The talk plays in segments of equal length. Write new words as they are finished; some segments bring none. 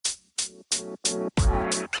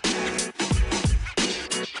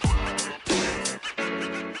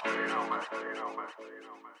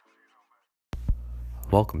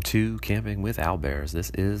Welcome to Camping with Owlbears. This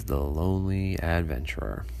is the Lonely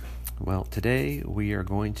Adventurer. Well, today we are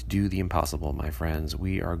going to do the impossible, my friends.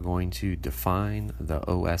 We are going to define the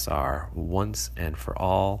OSR once and for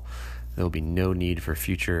all. There will be no need for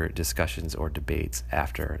future discussions or debates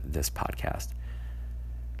after this podcast.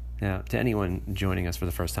 Now, to anyone joining us for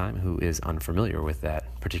the first time who is unfamiliar with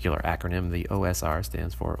that particular acronym, the OSR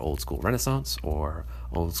stands for Old School Renaissance or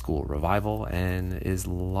Old School Revival, and is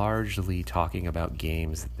largely talking about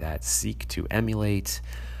games that seek to emulate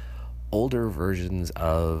older versions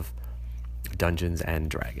of Dungeons and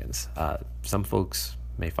Dragons. Some folks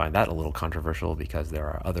may find that a little controversial because there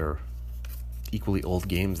are other equally old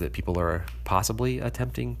games that people are possibly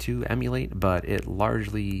attempting to emulate, but it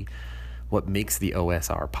largely... What makes the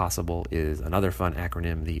OSR possible is another fun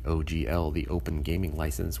acronym, the OGL, the Open Gaming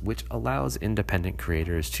License, which allows independent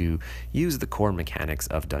creators to use the core mechanics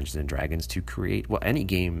of Dungeons & Dragons to create, any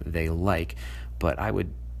game they like, but I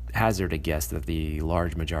would hazard a guess that the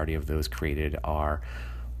large majority of those created are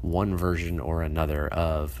one version or another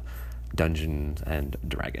of Dungeons &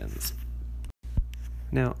 Dragons.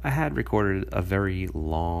 Now, I had recorded a very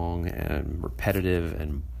long and repetitive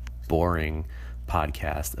and boring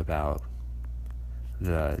podcast about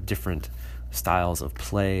the different styles of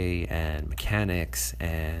play and mechanics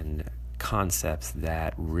and concepts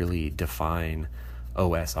that really define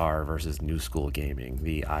OSR versus new school gaming.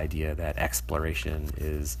 The idea that exploration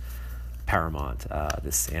is paramount,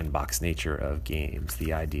 the sandbox nature of games,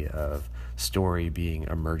 the idea of story being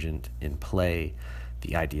emergent in play,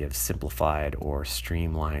 the idea of simplified or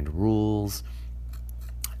streamlined rules,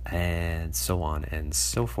 and so on and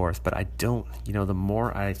so forth. But I don't, the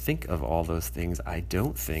more I think of all those things, I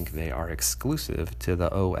don't think they are exclusive to the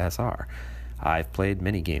OSR. I've played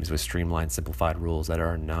many games with streamlined, simplified rules that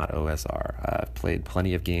are not OSR. I've played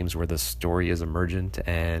plenty of games where the story is emergent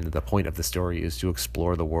and the point of the story is to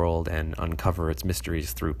explore the world and uncover its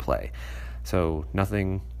mysteries through play. So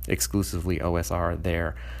nothing exclusively OSR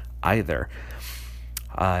there either.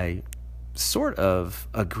 I sort of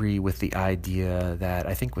agree with the idea that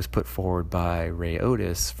I think was put forward by Ray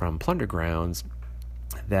Otis from Plundergrounds,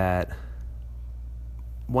 that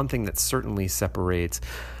one thing that certainly separates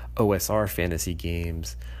OSR fantasy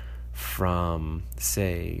games from,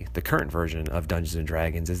 say, the current version of Dungeons &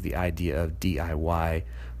 Dragons is the idea of DIY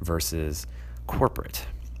versus corporate.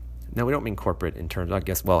 Now, we don't mean corporate in terms,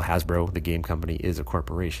 Hasbro, the game company, is a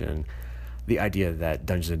corporation. The idea that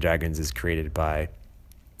Dungeons & Dragons is created by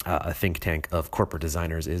a think tank of corporate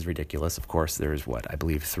designers is ridiculous. Of course, there's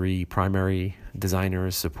 3 primary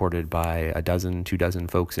designers supported by 2 dozen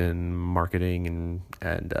folks in marketing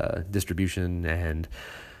and distribution and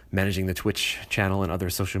managing the Twitch channel and other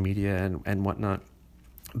social media and whatnot.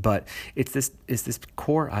 But it's this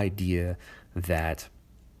core idea that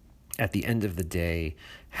at the end of the day,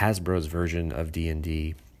 Hasbro's version of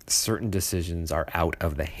D&D, certain decisions are out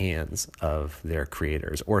of the hands of their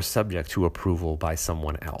creators or subject to approval by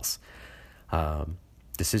someone else.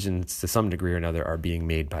 Decisions to some degree or another are being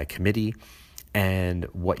made by committee, and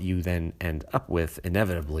what you then end up with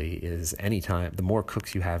inevitably is anytime the more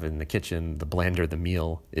cooks you have in the kitchen, the blander the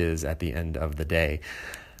meal is at the end of the day.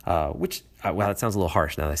 That sounds a little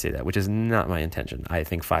harsh now that I say that, which is not my intention. I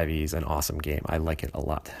think 5e is an awesome game. I like it a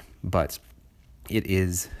lot, but it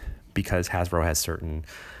is because Hasbro has certain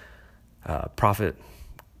profit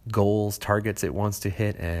goals, targets it wants to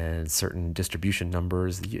hit, and certain distribution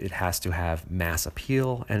numbers. It has to have mass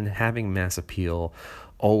appeal, and having mass appeal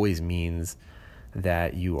always means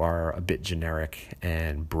that you are a bit generic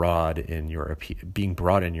and broad in your appeal. Being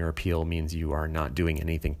broad in your appeal means you are not doing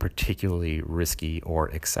anything particularly risky or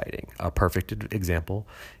exciting. A perfect example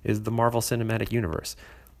is the Marvel Cinematic Universe.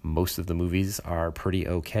 Most of the movies are pretty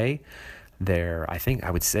okay. I think I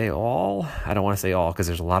would say all. I don't want to say all because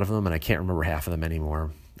there's a lot of them and I can't remember half of them anymore.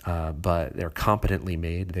 But they're competently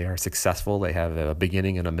made. They are successful. They have a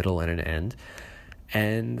beginning and a middle and an end.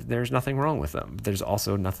 And there's nothing wrong with them. There's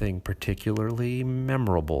also nothing particularly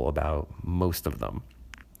memorable about most of them.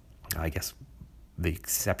 I guess the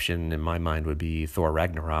exception in my mind would be Thor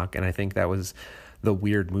Ragnarok. And I think that was the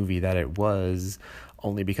weird movie that it was,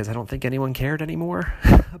 only because I don't think anyone cared anymore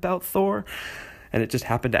about Thor. And it just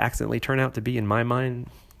happened to accidentally turn out to be, in my mind,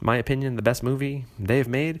 my opinion, the best movie they've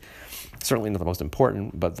made. Certainly not the most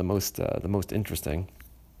important, but the most interesting.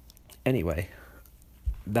 Anyway,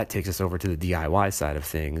 that takes us over to the DIY side of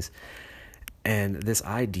things. And this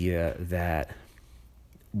idea that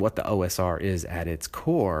what the OSR is at its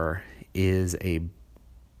core is a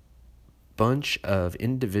bunch of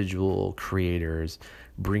individual creators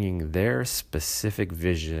bringing their specific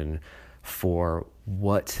vision for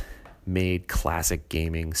what made classic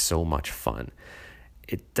gaming so much fun.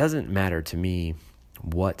 It doesn't matter to me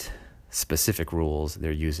what specific rules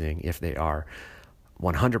they're using, if they are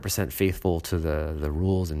 100% faithful to the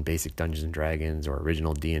rules in basic Dungeons and Dragons or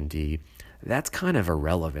original D&D. That's kind of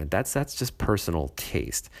irrelevant. That's just personal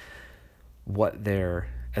taste.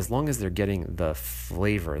 As long as they're getting the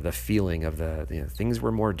flavor, the feeling of things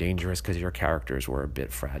were more dangerous because your characters were a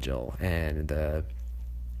bit fragile, and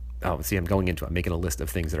I'm making a list of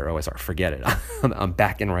things that are OSR. Forget it. I'm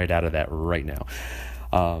backing right out of that right now.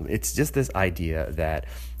 It's just this idea that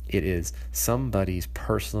it is somebody's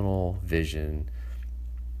personal vision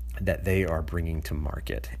that they are bringing to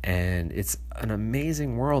market. And it's an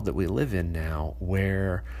amazing world that we live in now,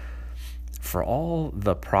 where for all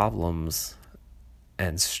the problems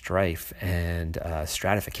and strife and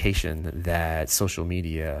stratification that social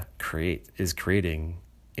media is creating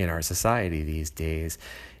in our society these days,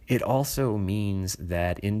 it also means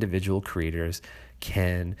that individual creators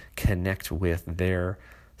can connect with their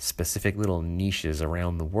specific little niches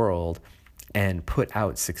around the world and put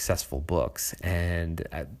out successful books, and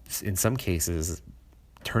in some cases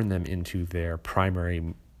turn them into their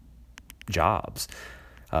primary jobs.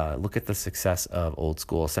 Look at the success of Old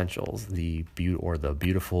School Essentials, the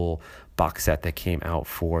beautiful box set that came out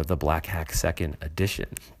for the Black Hack 2nd edition.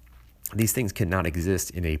 These things cannot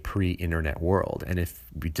exist in a pre-internet world. And if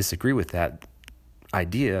you disagree with that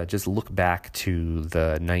idea, just look back to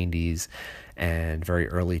the 90s and very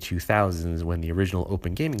early 2000s when the original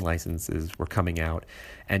open gaming licenses were coming out,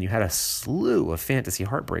 and you had a slew of fantasy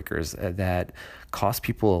heartbreakers that cost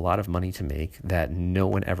people a lot of money to make that no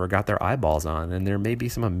one ever got their eyeballs on. And there may be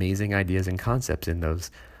some amazing ideas and concepts in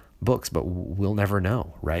those books, but we'll never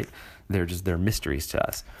know, right? They're mysteries to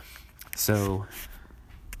us. So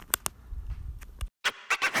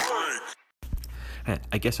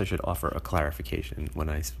I guess I should offer a clarification when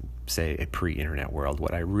I say a pre-internet world.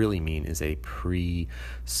 What I really mean is a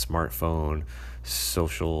pre-smartphone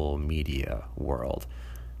social media world.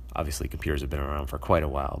 Obviously, computers have been around for quite a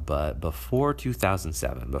while, but before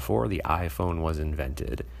 2007, before the iPhone was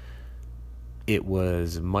invented, it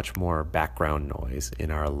was much more background noise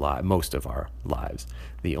in most of our lives.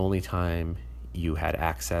 The only time you had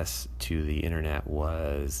access to the internet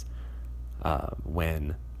was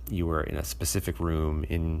when you were in a specific room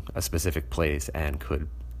in a specific place and could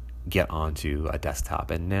get onto a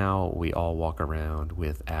desktop. And now we all walk around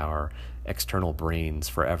with our external brains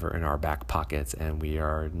forever in our back pockets, and we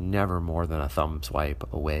are never more than a thumb swipe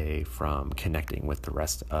away from connecting with the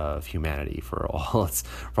rest of humanity for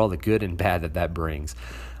all the good and bad that brings.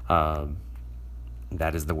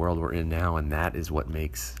 That is the world we're in now, and that is what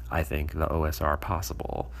makes, I think, the OSR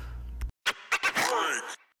possible.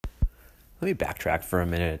 Let me backtrack for a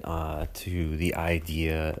minute to the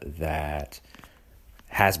idea that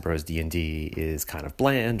Hasbro's D&D is kind of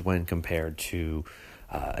bland when compared to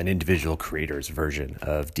an individual creator's version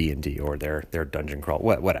of D&D or their dungeon crawl,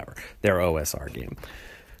 whatever, their OSR game.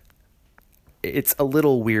 It's a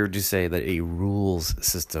little weird to say that a rules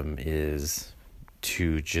system is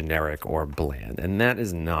too generic or bland, and that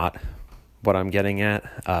is not what I'm getting at.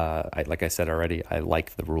 Like I said already, I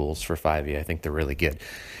like the rules for 5e. I think they're really good.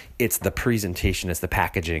 It's the presentation, it's the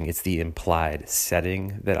packaging, it's the implied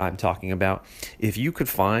setting that I'm talking about. If you could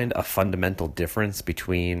find a fundamental difference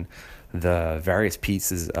between the various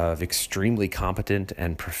pieces of extremely competent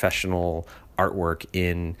and professional artwork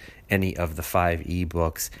in any of the 5e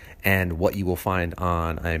books and what you will find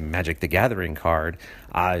on a Magic the Gathering card,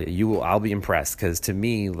 I'll be impressed, because to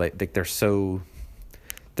me, like they're so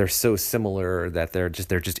similar that they're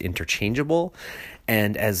just interchangeable.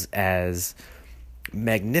 And as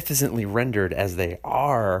magnificently rendered as they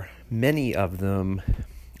are, many of them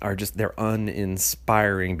are they're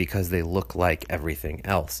uninspiring because they look like everything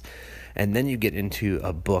else. And then you get into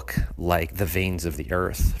a book like The Veins of the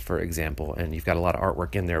Earth, for example, and you've got a lot of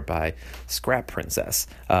artwork in there by Scrap Princess.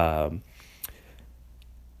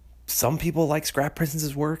 Some people like Scrap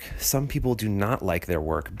Princess's work, some people do not like their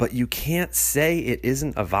work, but you can't say it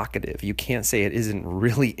isn't evocative. You can't say it isn't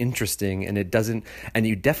really interesting, and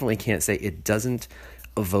you definitely can't say it doesn't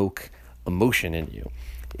evoke emotion in you.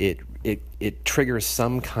 It triggers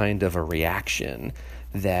some kind of a reaction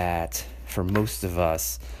that, for most of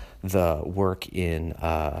us, the work in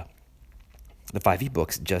the 5e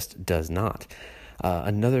books just does not.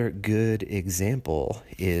 Another good example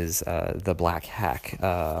is the Black Hack.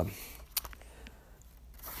 I'm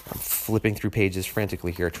flipping through pages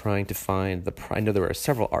frantically here, trying to find I know there were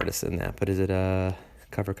several artists in that, but is it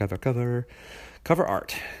cover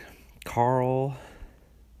art? Carl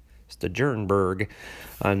Stjernberg.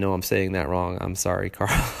 I know I'm saying that wrong. I'm sorry,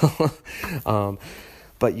 Carl.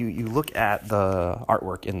 But you look at the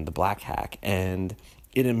artwork in the Black Hack, and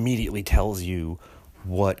it immediately tells you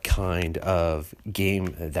what kind of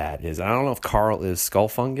game that is. I don't know if Carl is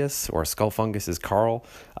Skullfungus or Skullfungus is Carl,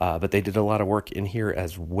 but they did a lot of work in here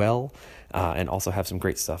as well, and also have some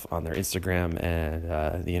great stuff on their Instagram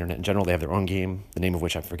and the internet in general. They have their own game, the name of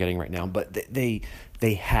which I'm forgetting right now, but they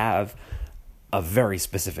have a very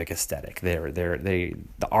specific aesthetic. The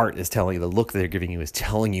art is telling you, the look they're giving you is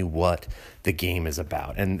telling you what the game is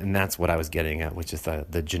about, and that's what I was getting at, which is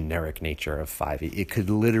the generic nature of 5e. It could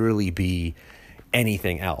literally be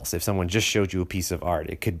anything else. If someone just showed you a piece of art,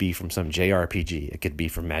 it could be from some JRPG, it could be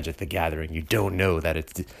from Magic the Gathering. You don't know that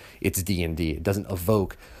it's D&D. It doesn't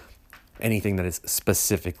evoke anything that is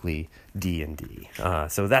specifically D&D.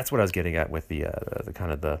 So that's what I was getting at with the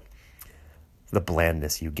kind of the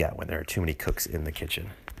blandness you get when there are too many cooks in the kitchen.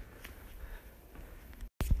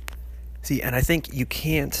 See, and I think you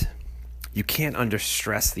can't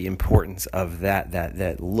understress the importance of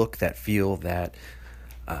that look, that feel, that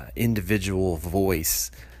individual voice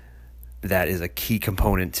that is a key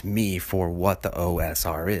component to me for what the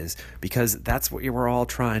OSR is, because that's what you were all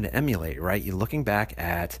trying to emulate, right? You're looking back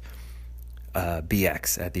at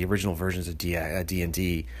BX, at the original versions of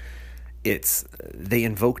D&D. They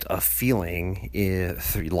invoked a feeling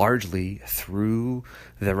largely through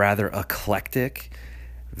the rather eclectic,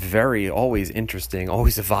 very always interesting,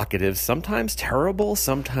 always evocative, sometimes terrible,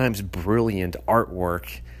 sometimes brilliant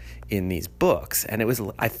artwork in these books. And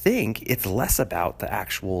I think it's less about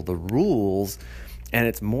the rules, and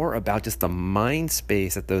it's more about just the mind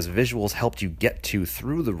space that those visuals helped you get to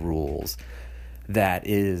through the rules that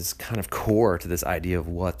is kind of core to this idea of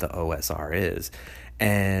what the OSR is.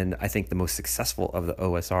 And I think the most successful of the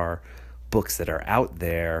OSR books that are out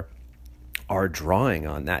there are drawing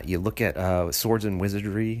on that. You look at Swords and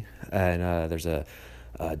Wizardry, and there's a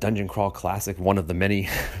Dungeon Crawl Classic, one of the many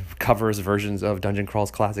covers versions of Dungeon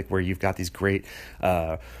Crawl's Classic, where you've got these great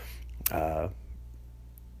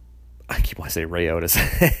I keep wanting to say Ray Otis,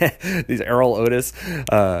 these Errol Otis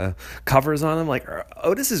covers on them. Like,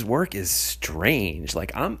 Otis's work is strange.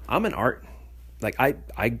 Like, I'm an art, like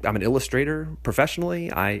I'm an illustrator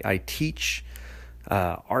professionally. I teach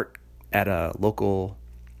art at a local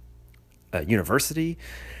university,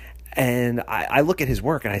 and I look at his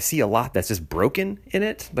work and I see a lot that's just broken in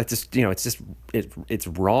it, but just, it's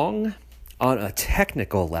wrong on a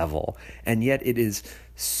technical level, and yet it is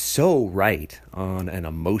so right on an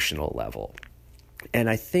emotional level. And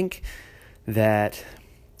I think that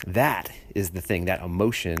is the thing, that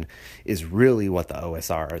emotion is really what the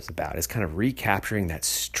OSR is about. It's kind of recapturing that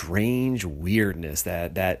strange weirdness,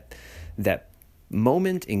 that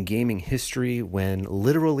moment in gaming history when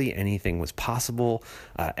literally anything was possible.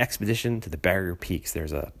 Expedition to the Barrier Peaks.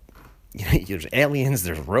 There's aliens,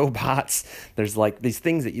 there's robots, there's like these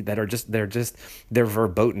things that are just they're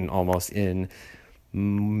verboten almost in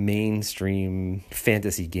mainstream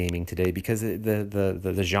fantasy gaming today, because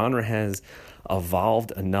the genre has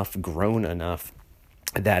evolved enough, grown enough,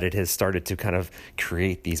 that it has started to kind of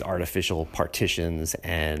create these artificial partitions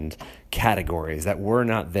and categories that were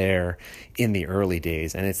not there in the early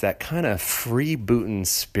days. And it's that kind of freebooting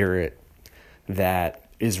spirit that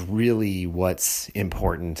is really what's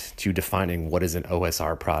important to defining what is an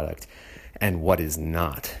OSR product and what is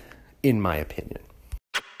not, in my opinion.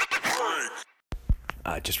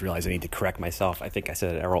 I just realized I need to correct myself. I think I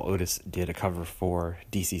said Errol Otis did a cover for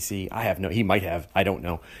DCC. He might have, I don't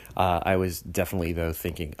know. I was definitely, though,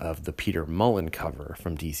 thinking of the Peter Mullen cover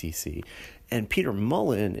from DCC. And Peter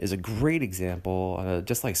Mullen is a great example,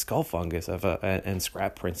 just like Skullfungus and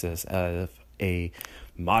Scrap Princess, of a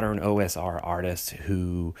modern OSR artist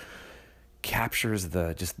who captures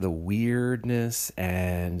the weirdness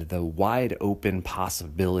and the wide open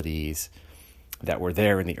possibilities that were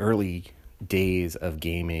there in the early days of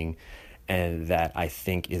gaming, and that I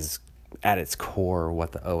think is at its core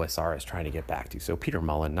what the OSR is trying to get back to. So Peter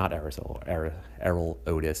Mullen, not Errol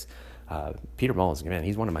Otis. Peter Mullen's, man,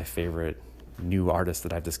 he's one of my favorite new artists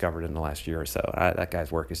that I've discovered in the last year or so. That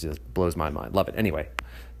guy's work just blows my mind. Love it. Anyway,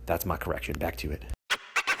 that's my correction. Back to it.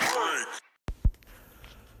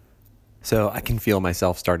 So I can feel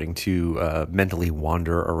myself starting to mentally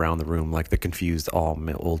wander around the room like the confused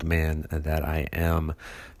old man that I am.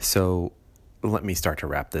 So let me start to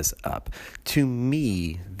wrap this up. To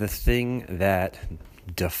me, the thing that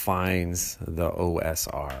defines the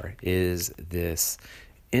OSR is this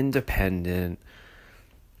independent,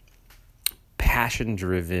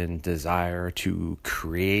 passion-driven desire to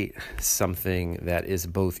create something that is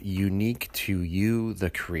both unique to you, the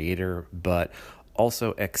creator, but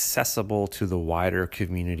also accessible to the wider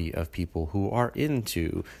community of people who are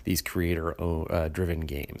into these creator-driven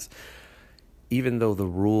games. Even though the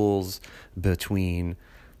rules between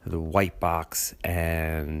the White Box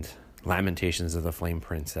and Lamentations of the Flame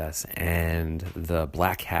Princess and the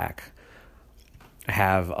Black Hack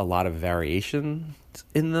have a lot of variations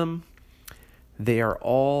in them, they are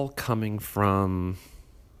all coming from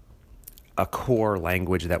a core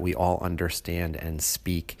language that we all understand and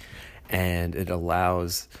speak, and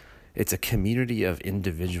it's a community of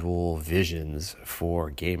individual visions for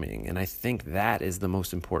gaming. And I think that is the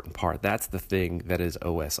most important part. That's the thing that is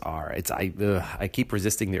OSR. I keep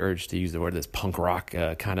resisting the urge to use the word this punk rock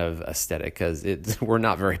kind of aesthetic, because we're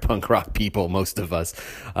not very punk rock people, most of us,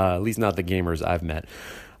 at least not the gamers I've met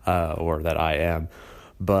or that I am.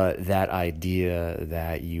 But that idea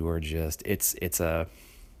that you are just, it's a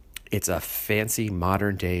fancy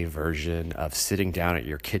modern day version of sitting down at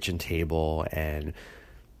your kitchen table and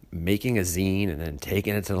making a zine and then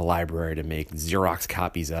taking it to the library to make Xerox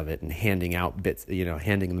copies of it and handing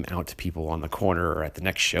them out to people on the corner or at the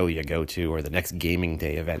next show you go to or the next gaming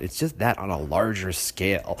day event. It's just that on a larger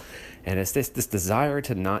scale. And it's this desire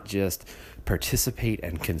to not just participate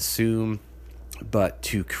and consume, but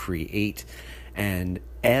to create and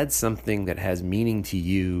add something that has meaning to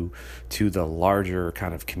you to the larger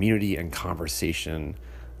kind of community and conversation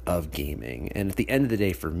of gaming. And at the end of the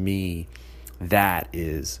day, for me, that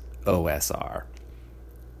is OSR.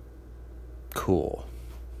 Cool.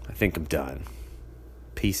 I think I'm done.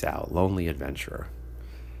 Peace out, lonely adventurer.